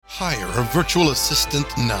Hire a virtual assistant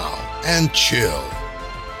now and chill.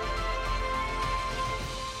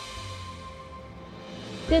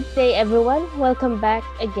 Good day, everyone. Welcome back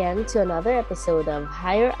again to another episode of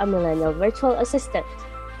Hire a Millennial Virtual Assistant.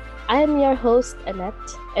 I am your host, Anette,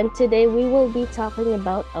 and today we will be talking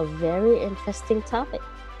about a very interesting topic.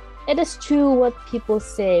 It is true what people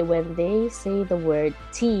say when they say the word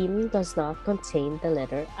team does not contain the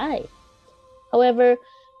letter I. However,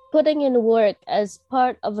 putting in work as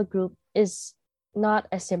part of a group is not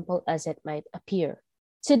as simple as it might appear.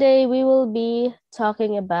 Today, we will be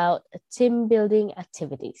talking about team building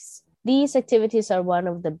activities. These activities are one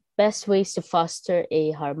of the best ways to foster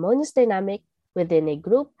a harmonious dynamic within a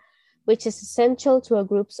group, which is essential to a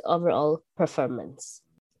group's overall performance.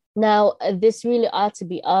 Now, this really ought to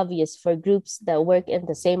be obvious for groups that work in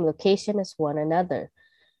the same location as one another.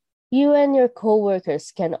 You and your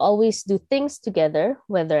coworkers can always do things together,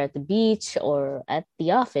 whether at the beach or at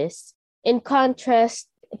the office. In contrast,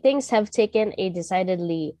 things have taken a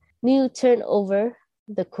decidedly new turn over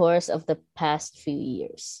the course of the past few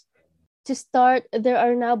years. To start, there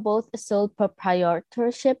are now both sole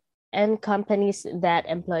proprietorship and companies that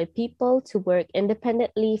employ people to work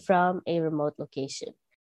independently from a remote location.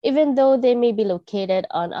 Even though they may be located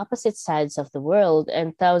on opposite sides of the world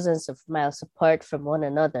and thousands of miles apart from one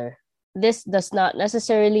another, this does not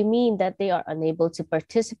necessarily mean that they are unable to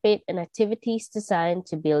participate in activities designed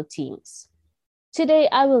to build teams. Today,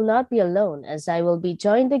 I will not be alone as I will be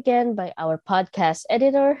joined again by our podcast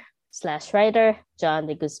editor/writer, John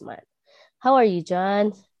de Guzman. How are you,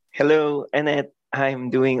 John? Hello, Annette. I'm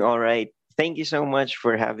doing all right. Thank you so much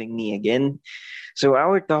for having me again. So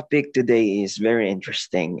our topic today is very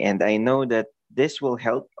interesting, and I know that this will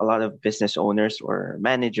help a lot of business owners or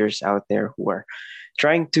managers out there who are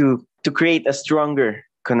trying to create a stronger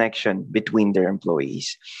connection between their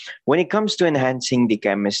employees. When it comes to enhancing the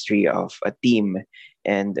chemistry of a team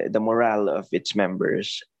and the morale of its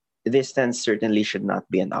members, distance certainly should not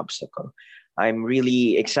be an obstacle. I'm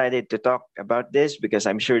really excited to talk about this because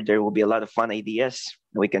I'm sure there will be a lot of fun ideas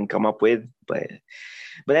we can come up with. But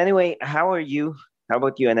anyway, how are you? How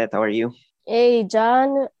about you, Annette? How are you? Hey,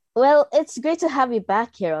 John. Well, it's great to have you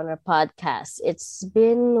back here on our podcast. It's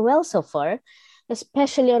been well so far,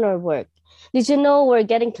 especially on our work. Did you know we're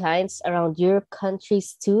getting clients around Europe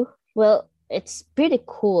countries too? Well, it's pretty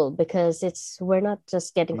cool because we're not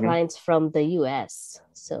just getting clients from the US.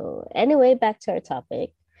 So anyway, back to our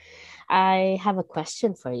topic. I have a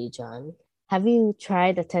question for you, John. Have you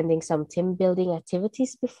tried attending some team building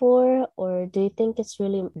activities before, or do you think it's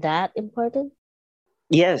really that important?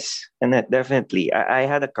 Yes, Annette, definitely. I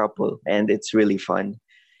had a couple, and it's really fun.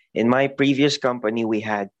 In my previous company, we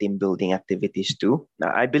had team building activities too.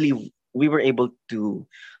 I believe we were able to,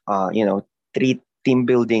 treat team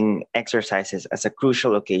building exercises as a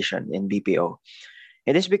crucial occasion in BPO.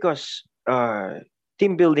 It is because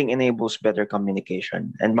team building enables better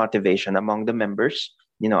communication and motivation among the members,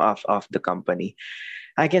 of the company.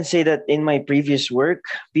 I can say that in my previous work,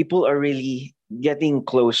 people are really getting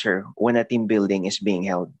closer when a team building is being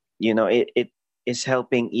held. It is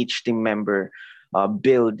helping each team member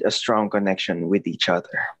build a strong connection with each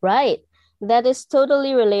other. Right. That is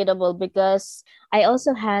totally relatable because I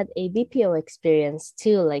also had a BPO experience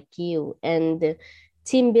too, like you. And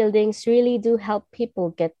team buildings really do help people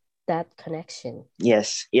get that connection.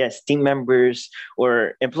 Yes. Team members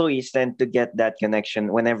or employees tend to get that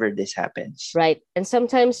connection whenever this happens. Right. And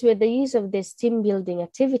sometimes with the use of these team building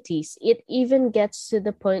activities, it even gets to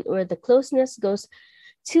the point where the closeness goes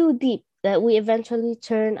too deep that we eventually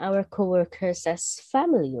turn our coworkers as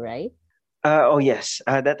family, right? Oh, yes,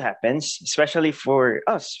 that happens. Especially for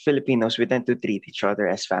us Filipinos, we tend to treat each other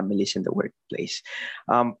as families in the workplace.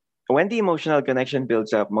 When the emotional connection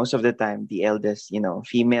builds up, most of the time, the eldest,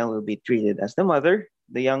 female will be treated as the mother.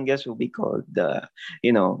 The youngest will be called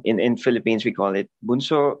in Philippines, we call it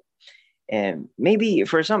bunso. And maybe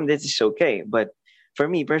for some, this is okay. But for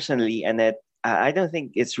me personally, Annette, I don't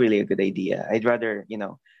think it's really a good idea. I'd rather,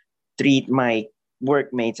 treat my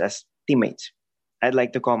workmates as teammates. I'd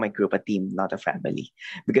like to call my group a team, not a family.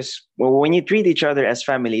 Because when you treat each other as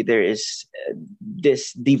family, there is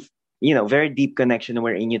this deep, very deep connection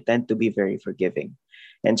wherein you tend to be very forgiving.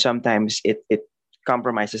 And sometimes it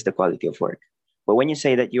compromises the quality of work. But when you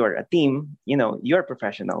say that you are a team, you're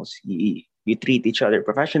professionals. You treat each other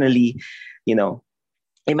professionally.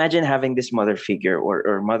 Imagine having this mother figure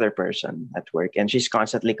or mother person at work, and she's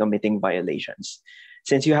constantly committing violations.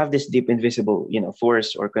 Since you have this deep invisible,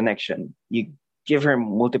 force or connection, you give her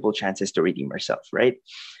multiple chances to redeem herself, right?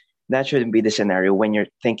 That shouldn't be the scenario when you're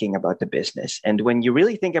thinking about the business. And when you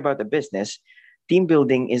really think about the business, team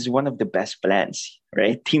building is one of the best plans,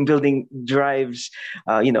 right? Team building drives,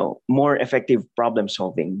 more effective problem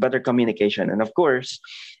solving, better communication, and of course,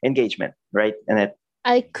 engagement, right? And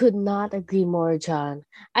I could not agree more, John.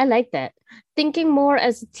 I like that. Thinking more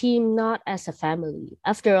as a team, not as a family.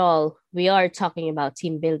 After all, we are talking about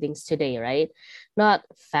team buildings today, right? Not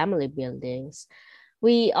family buildings.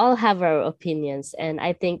 We all have our opinions, and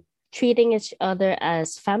I think treating each other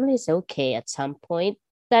as family is okay at some point.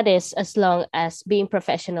 That is, as long as being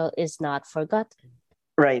professional is not forgotten.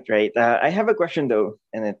 right, right. I have a question though,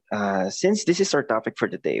 and since this is our topic for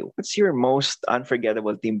today, what's your most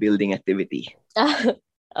unforgettable team building activity?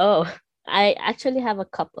 Oh, I actually have a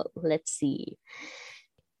couple. Let's see.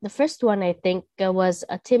 The first one, I think, was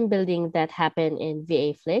a team building that happened in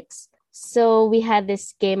VA FLIX. So we had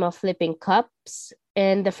this game of flipping cups,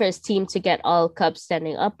 and the first team to get all cups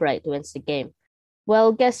standing upright wins the game.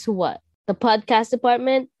 Well, guess what? The podcast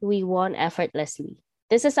department, we won effortlessly.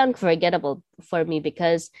 This is unforgettable for me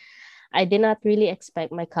because I did not really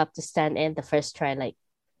expect my cup to stand in the first try, like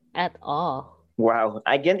at all. Wow,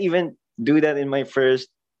 I can't even do that in my first,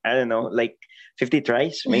 I don't know, like 50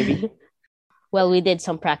 tries, maybe. Well, we did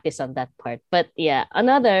some practice on that part. But yeah,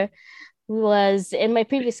 another was in my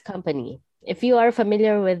previous company. If you are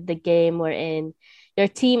familiar with the game wherein your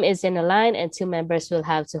team is in a line and two members will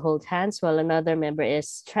have to hold hands while another member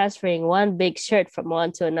is transferring one big shirt from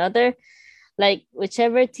one to another, like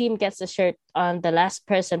whichever team gets the shirt on the last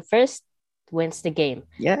person first wins the game.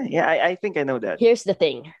 Yeah, yeah, I think I know that. Here's the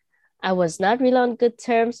thing. I was not really on good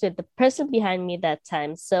terms with the person behind me that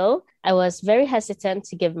time, so I was very hesitant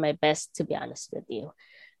to give my best, to be honest with you.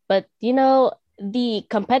 But the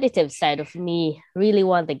competitive side of me really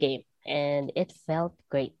won the game, and it felt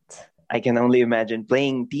great. I can only imagine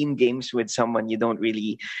playing team games with someone you don't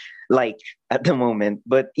really like at the moment.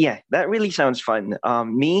 But yeah, that really sounds fun.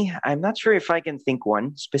 Me, I'm not sure if I can think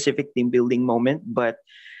one specific team building moment, but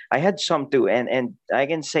I had some too, and I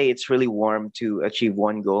can say it's really warm to achieve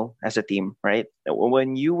one goal as a team, right?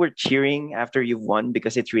 When you were cheering after you've won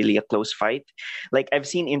because it's really a close fight, like I've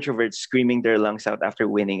seen introverts screaming their lungs out after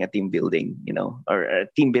winning a team building, or a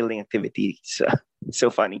team building activity. So, it's so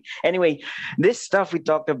funny. Anyway, this stuff we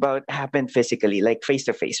talked about happened physically, like face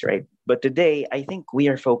to face, right? But today, I think we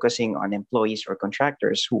are focusing on employees or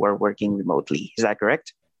contractors who are working remotely. Is that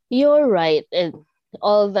correct? You're right. And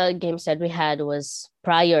all the games that we had was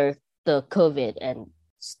prior to COVID and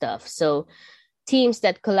stuff. So teams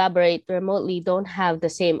that collaborate remotely don't have the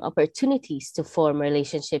same opportunities to form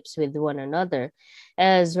relationships with one another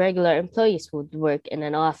as regular employees would work in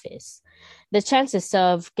an office. The chances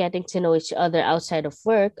of getting to know each other outside of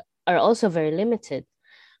work are also very limited,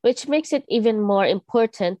 which makes it even more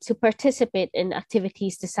important to participate in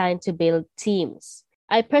activities designed to build teams.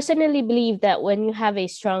 I personally believe that when you have a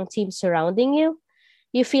strong team surrounding you,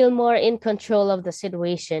 you feel more in control of the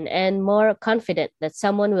situation and more confident that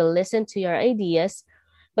someone will listen to your ideas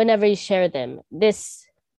whenever you share them. This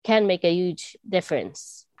can make a huge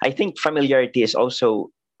difference. I think familiarity is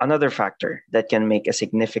also another factor that can make a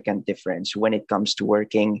significant difference when it comes to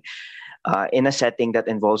working in a setting that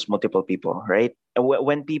involves multiple people, right?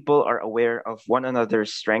 When people are aware of one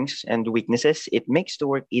another's strengths and weaknesses, it makes the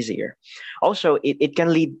work easier. Also, it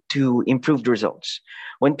can lead to improved results.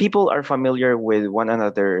 When people are familiar with one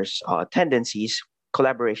another's tendencies,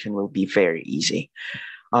 collaboration will be very easy.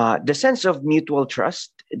 The sense of mutual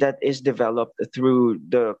trust that is developed through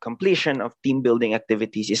the completion of team building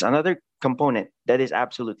activities is another component that is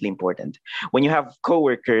absolutely important. When you have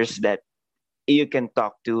coworkers that you can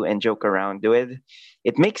talk to and joke around with,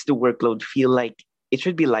 it makes the workload feel like it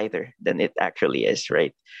should be lighter than it actually is,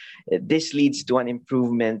 right? This leads to an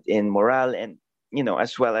improvement in morale and,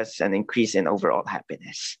 as well as an increase in overall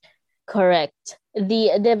happiness. Correct.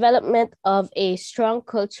 The development of a strong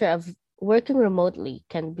culture of working remotely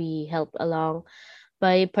can be helped along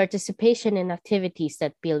by participation in activities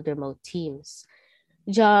that build remote teams.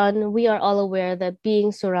 John, we are all aware that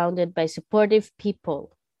being surrounded by supportive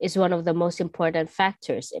people is one of the most important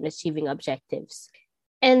factors in achieving objectives.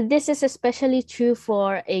 And this is especially true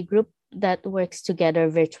for a group that works together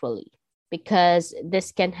virtually, because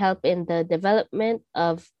this can help in the development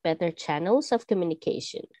of better channels of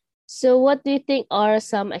communication. So, what do you think are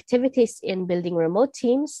some activities in building remote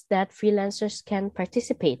teams that freelancers can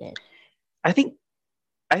participate in? I think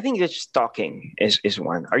I think just talking is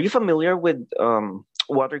one. Are you familiar with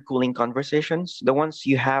water cooling conversations? The ones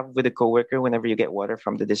you have with a coworker whenever you get water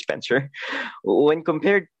from the dispenser? When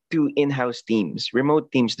compared to in-house teams,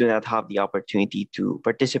 remote teams do not have the opportunity to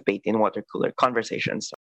participate in water cooler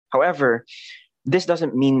conversations. However, this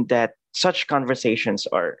doesn't mean that such conversations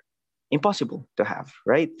are impossible to have,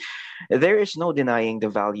 right? There is no denying the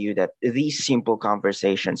value that these simple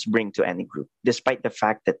conversations bring to any group, despite the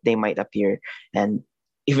fact that they might appear and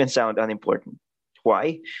even sound unimportant.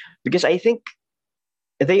 Why? Because I think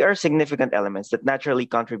they are significant elements that naturally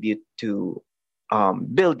contribute to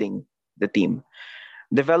building the team.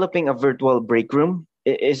 Developing a virtual break room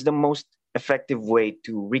is the most effective way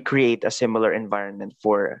to recreate a similar environment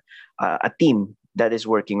for a team that is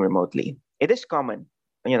working remotely. It is common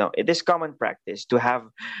practice to have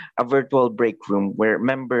a virtual break room where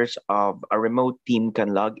members of a remote team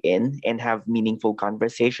can log in and have meaningful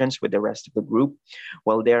conversations with the rest of the group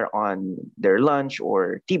while they're on their lunch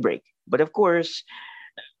or tea break. But of course,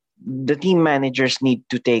 the team managers need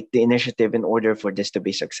to take the initiative in order for this to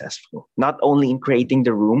be successful. Not only in creating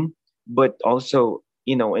the room, but also,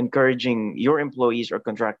 encouraging your employees or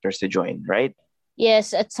contractors to join, right?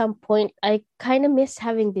 Yes, at some point, I kind of miss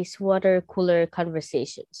having these water cooler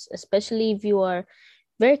conversations, especially if you are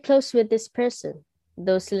very close with this person.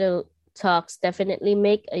 Those little talks definitely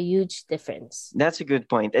make a huge difference. That's a good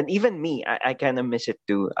point. And even me, I kind of miss it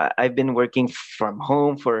too. I've been working from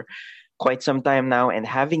home for quite some time now, and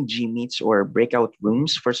having G meets or breakout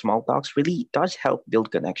rooms for small talks really does help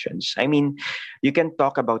build connections. I mean, you can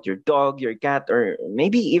talk about your dog, your cat, or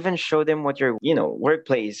maybe even show them what your,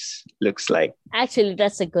 workplace looks like. Actually,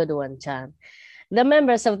 that's a good one, John. The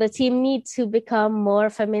members of the team need to become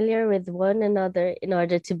more familiar with one another in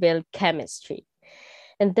order to build chemistry.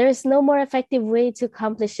 And there's no more effective way to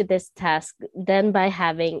accomplish this task than by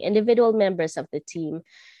having individual members of the team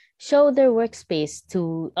show their workspace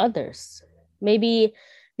to others. Maybe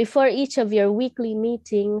before each of your weekly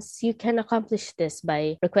meetings, you can accomplish this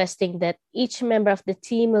by requesting that each member of the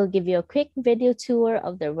team will give you a quick video tour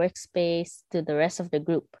of their workspace to the rest of the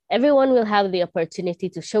group. Everyone will have the opportunity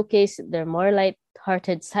to showcase their more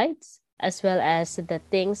light-hearted sides, as well as the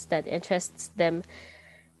things that interests them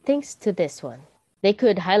thanks to this one. They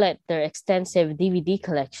could highlight their extensive DVD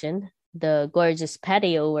collection, the gorgeous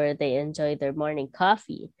patio where they enjoy their morning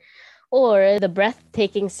coffee, or the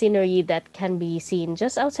breathtaking scenery that can be seen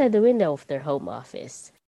just outside the window of their home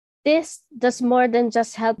office. This does more than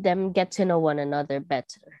just help them get to know one another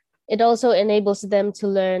better. It also enables them to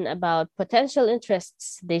learn about potential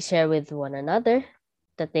interests they share with one another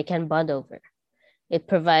that they can bond over. It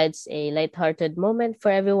provides a lighthearted moment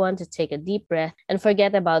for everyone to take a deep breath and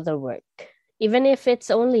forget about their work, even if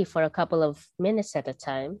it's only for a couple of minutes at a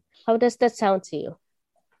time. How does that sound to you?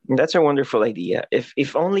 That's a wonderful idea.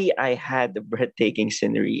 If only I had the breathtaking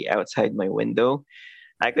scenery outside my window,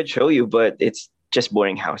 I could show you, but it's just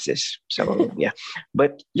boring houses. So yeah.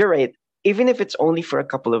 But you're right. Even if it's only for a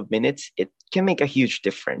couple of minutes, it can make a huge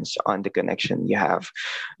difference on the connection you have.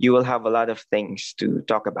 You will have a lot of things to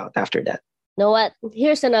talk about after that. Know what?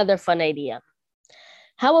 Here's another fun idea.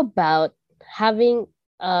 How about having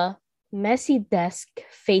a messy desk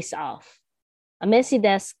face-off? A messy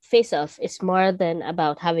desk face-off is more than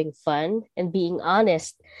about having fun and being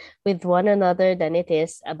honest with one another than it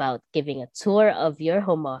is about giving a tour of your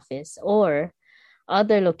home office or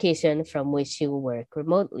other location from which you work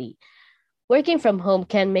remotely. Working from home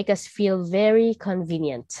can make us feel very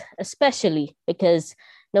convenient, especially because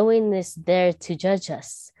no one is there to judge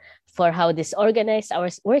us for how disorganized our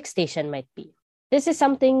workstation might be. This is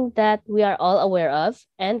something that we are all aware of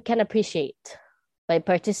and can appreciate. By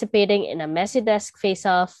participating in a messy desk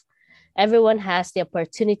face-off, everyone has the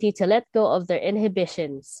opportunity to let go of their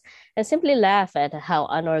inhibitions and simply laugh at how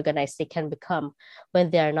unorganized they can become when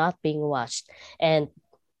they are not being watched. And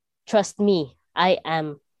trust me, I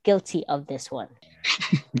am guilty of this one.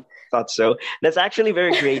 Thought so. That's actually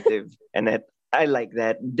very creative, Annette. I like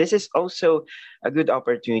that. This is also a good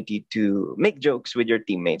opportunity to make jokes with your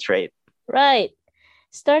teammates, right? Right.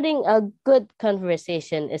 Starting a good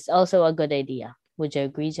conversation is also a good idea. Would you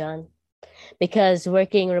agree, John? Because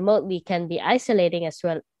working remotely can be isolating as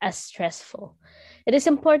well as stressful. It is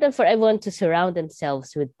important for everyone to surround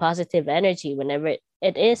themselves with positive energy whenever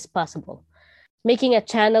it is possible. Making a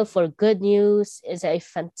channel for good news is a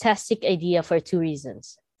fantastic idea for two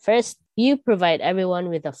reasons. First, you provide everyone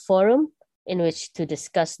with a forum in which to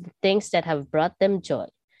discuss the things that have brought them joy.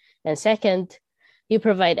 And second, you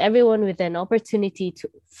provide everyone with an opportunity to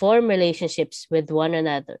form relationships with one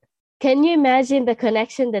another. Can you imagine the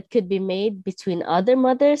connection that could be made between other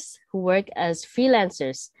mothers who work as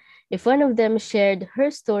freelancers if one of them shared her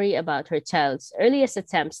story about her child's earliest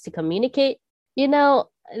attempts to communicate? You know,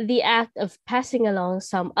 the act of passing along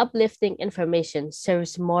some uplifting information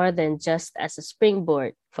serves more than just as a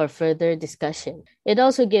springboard for further discussion. It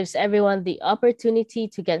also gives everyone the opportunity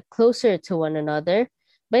to get closer to one another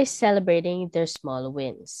by celebrating their small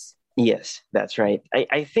wins. Yes, that's right.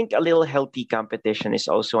 I think a little healthy competition is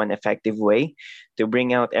also an effective way to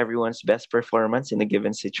bring out everyone's best performance in a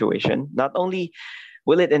given situation. Not only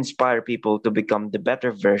will it inspire people to become the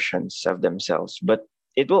better versions of themselves, but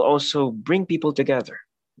it will also bring people together.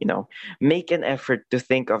 You know, make an effort to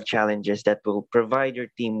think of challenges that will provide your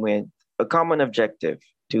team with a common objective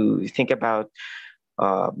to think about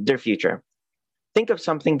their future. Think of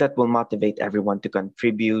something that will motivate everyone to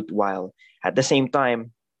contribute while at the same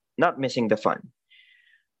time not missing the fun.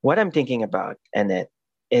 What I'm thinking about, Annette,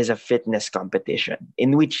 is a fitness competition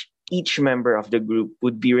in which each member of the group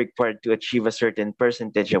would be required to achieve a certain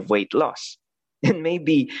percentage of weight loss. And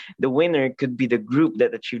maybe the winner could be the group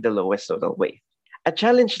that achieved the lowest total weight. A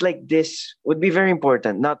challenge like this would be very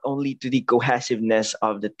important, not only to the cohesiveness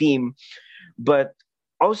of the team, but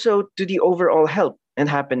also to the overall health and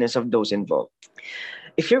happiness of those involved.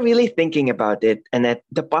 If you're really thinking about it, and that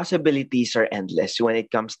the possibilities are endless when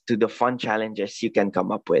it comes to the fun challenges you can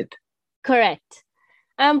come up with. Correct.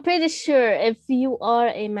 I'm pretty sure if you are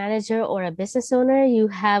a manager or a business owner, you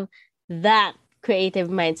have that creative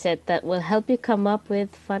mindset that will help you come up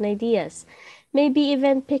with fun ideas. Maybe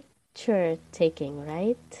even picture taking,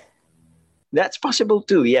 right? That's possible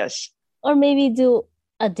too, yes. Or maybe do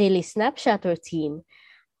a daily snapshot routine.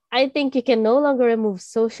 I think you can no longer remove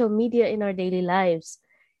social media in our daily lives.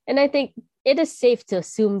 And I think it is safe to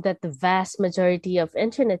assume that the vast majority of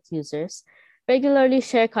internet users regularly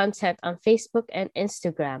share content on Facebook and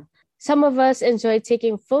Instagram. Some of us enjoy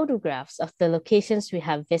taking photographs of the locations we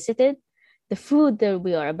have visited, the food that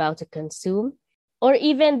we are about to consume, or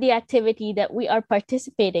even the activity that we are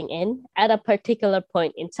participating in at a particular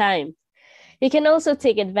point in time. You can also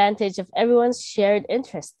take advantage of everyone's shared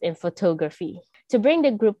interest in photography to bring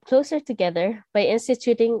the group closer together by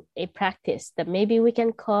instituting a practice that maybe we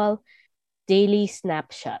can call daily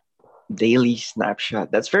snapshot. Daily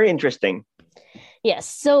snapshot. That's very interesting. Yes,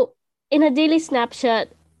 so in a daily snapshot,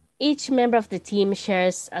 each member of the team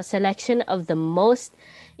shares a selection of the most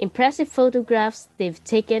impressive photographs they've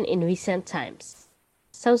taken in recent times.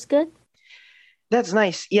 Sounds good? That's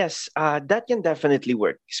nice. Yes, that can definitely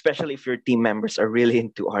work, especially if your team members are really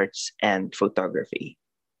into arts and photography.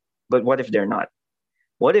 But what if they're not?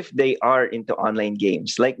 What if they are into online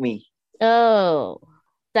games like me? Oh,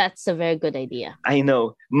 that's a very good idea. I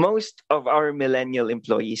know most of our millennial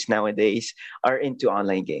employees nowadays are into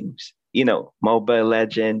online games. You know, Mobile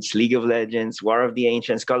Legends, League of Legends, War of the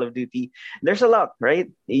Ancients, Call of Duty. There's a lot, right?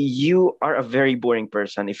 You are a very boring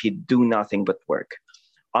person if you do nothing but work.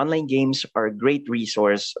 Online games are a great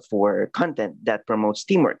resource for content that promotes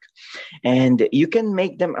teamwork, and you can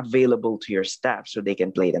make them available to your staff so they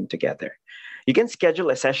can play them together. You can schedule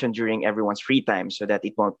a session during everyone's free time so that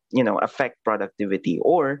it won't, affect productivity,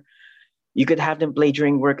 or you could have them play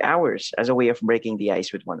during work hours as a way of breaking the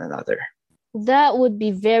ice with one another. That would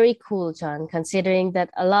be very cool, John, considering that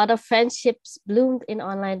a lot of friendships bloomed in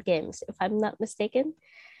online games, if I'm not mistaken.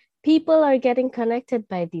 People are getting connected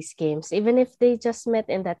by these games, even if they just met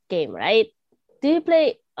in that game, right? Do you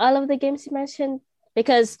play all of the games you mentioned?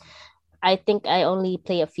 Because I think I only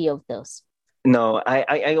play a few of those. No,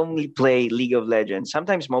 I only play League of Legends,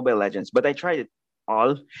 sometimes Mobile Legends, but I tried it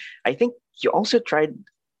all. I think you also tried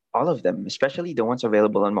all of them, especially the ones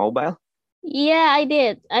available on mobile. Yeah, I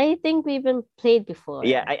did. I think we even played before.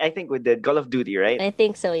 Yeah, I think we did Call of Duty, right? I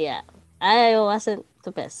think so, yeah. I wasn't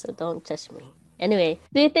the best, so don't judge me. Anyway,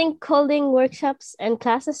 do you think holding workshops and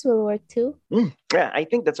classes will work too? Yeah, I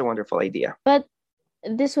think that's a wonderful idea. But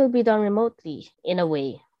this will be done remotely in a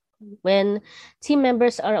way. When team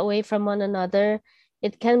members are away from one another,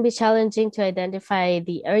 it can be challenging to identify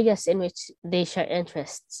the areas in which they share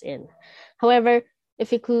interests in. However,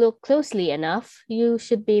 if you look closely enough, you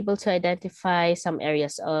should be able to identify some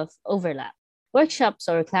areas of overlap. Workshops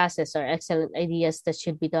or classes are excellent ideas that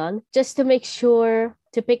should be done just to make sure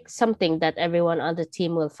to pick something that everyone on the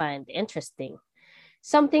team will find interesting,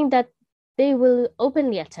 something that they will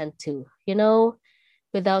openly attend to,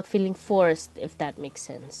 without feeling forced, if that makes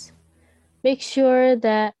sense. Make sure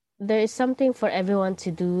that there is something for everyone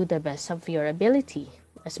to do the best of your ability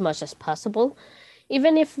as much as possible,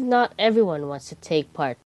 even if not everyone wants to take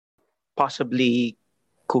part. Possibly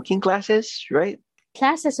cooking classes, right?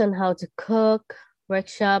 Classes on how to cook,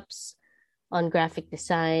 workshops on graphic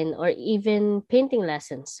design, or even painting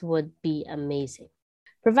lessons would be amazing.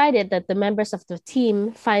 Provided that the members of the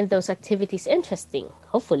team find those activities interesting,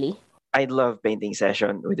 hopefully. I'd love painting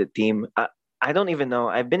session with the team. I don't even know.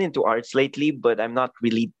 I've been into arts lately, but I'm not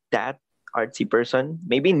really that artsy person.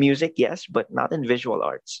 Maybe in music, yes, but not in visual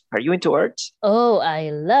arts. Are you into arts? Oh, I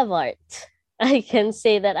love art. I can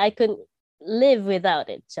say that I couldn't live without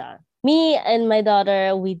it, John. Me and my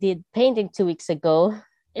daughter, we did painting 2 weeks ago.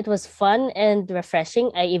 It was fun and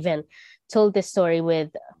refreshing. I even told this story with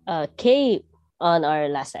Kay on our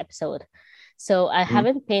last episode. So I Mhm.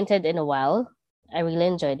 haven't painted in a while. I really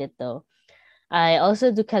enjoyed it though. I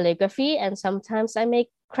also do calligraphy and sometimes I make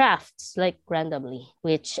crafts like randomly,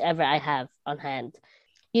 whichever I have on hand.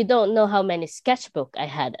 You don't know how many sketchbook I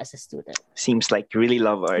had as a student. Seems like you really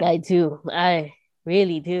love art. I do. I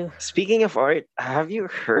really do. Speaking of art, have you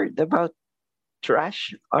heard about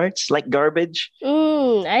trash arts like garbage?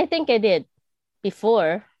 I think I did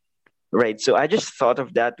before. Right. So I just thought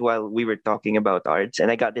of that while we were talking about arts,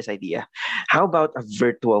 and I got this idea. How about a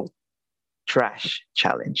virtual trash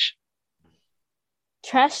challenge?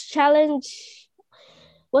 Trash challenge?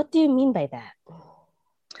 What do you mean by that?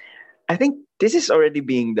 I think this is already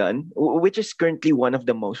being done, which is currently one of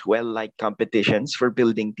the most well liked competitions for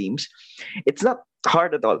building teams. It's not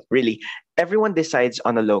hard at all, really. Everyone decides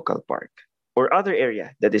on a local park or other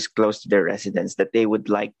area that is close to their residence that they would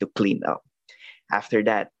like to clean up. After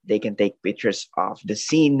that, they can take pictures of the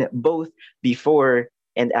scene both before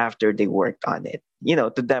and after they worked on it,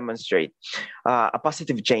 to demonstrate a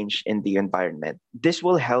positive change in the environment. This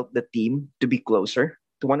will help the team to be closer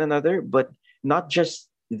to one another, but not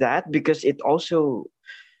just that, because it also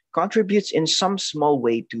contributes in some small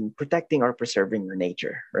way to protecting or preserving our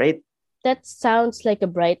nature, right? That sounds like a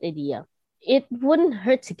bright idea. It wouldn't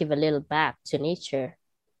hurt to give a little back to nature.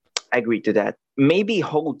 I agree to that. Maybe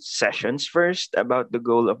hold sessions first about the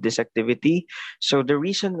goal of this activity so the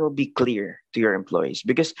reason will be clear to your employees,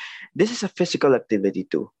 because this is a physical activity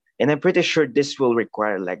too. And I'm pretty sure this will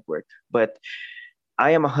require legwork. But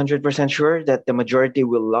I am 100% sure that the majority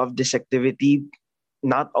will love this activity.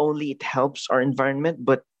 Not only it helps our environment,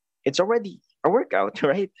 but it's already a workout,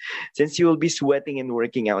 right? Since you will be sweating and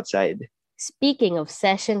working outside. Speaking of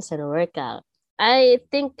sessions and workout, I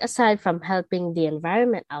think aside from helping the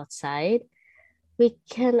environment outside, we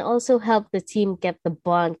can also help the team get the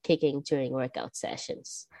bond kicking during workout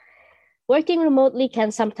sessions. Working remotely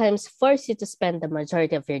can sometimes force you to spend the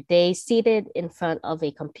majority of your day seated in front of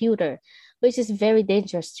a computer, which is very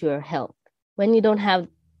dangerous to your health. When you don't have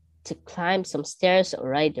to climb some stairs or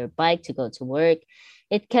ride your bike to go to work,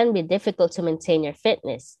 it can be difficult to maintain your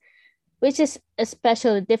fitness, which is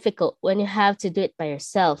especially difficult when you have to do it by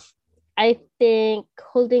yourself. I think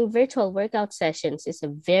holding virtual workout sessions is a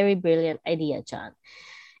very brilliant idea, John.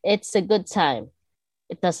 It's a good time.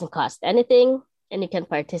 It doesn't cost anything, and you can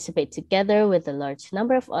participate together with a large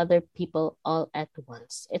number of other people all at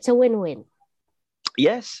once. It's a win-win.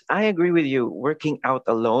 Yes, I agree with you. Working out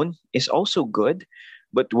alone is also good,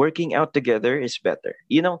 but working out together is better.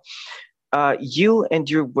 You and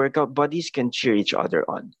your workout buddies can cheer each other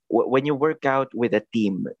on. When you work out with a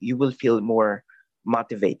team, you will feel more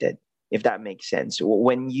motivated, if that makes sense.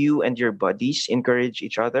 When you and your buddies encourage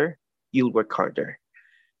each other, you'll work harder.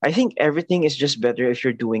 I think everything is just better if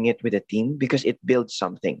you're doing it with a team because it builds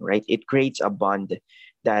something, right? It creates a bond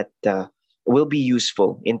that will be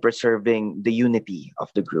useful in preserving the unity of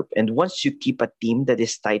the group. And once you keep a team that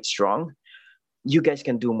is tight, strong, you guys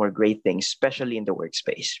can do more great things, especially in the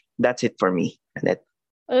workspace. That's it for me, Annette.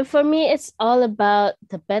 Well, for me, it's all about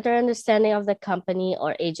the better understanding of the company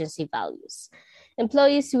or agency values.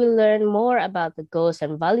 Employees will learn more about the goals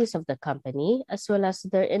and values of the company, as well as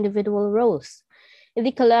their individual roles in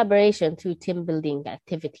the collaboration through team building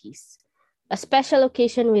activities. A special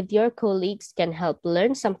occasion with your colleagues can help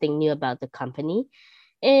learn something new about the company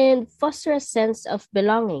and foster a sense of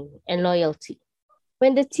belonging and loyalty.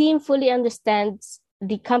 When the team fully understands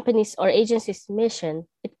the company's or agency's mission,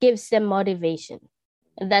 it gives them motivation.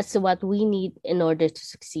 And that's what we need in order to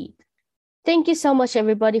succeed. Thank you so much,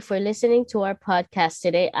 everybody, for listening to our podcast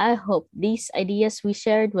today. I hope these ideas we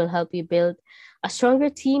shared will help you build a stronger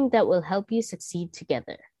team that will help you succeed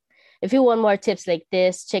together. If you want more tips like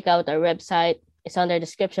this, check out our website. It's on the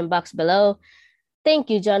description box below. Thank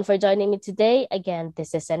you, John, for joining me today. Again,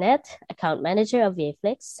 this is Anette, account manager of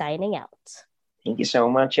FLIX, signing out. Thank you so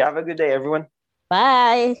much. Have a good day, everyone.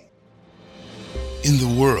 Bye. In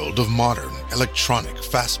the world of modern, electronic,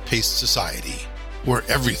 fast-paced society, where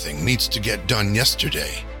everything needs to get done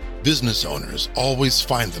yesterday, business owners always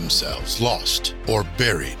find themselves lost or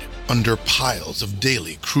buried under piles of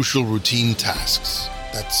daily crucial routine tasks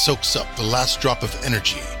that soaks up the last drop of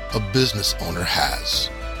energy a business owner has.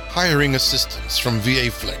 Hiring assistants from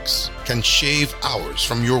FLIX can shave hours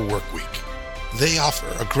from your work week. They offer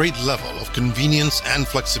a great level of convenience and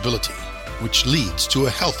flexibility, which leads to a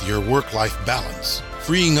healthier work-life balance,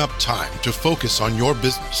 freeing up time to focus on your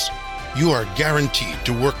business. You are guaranteed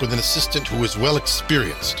to work with an assistant who is well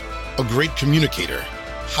experienced, a great communicator,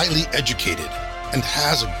 highly educated, and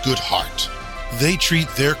has a good heart. They treat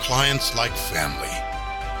their clients like family.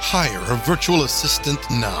 Hire a virtual assistant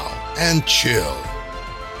now and chill.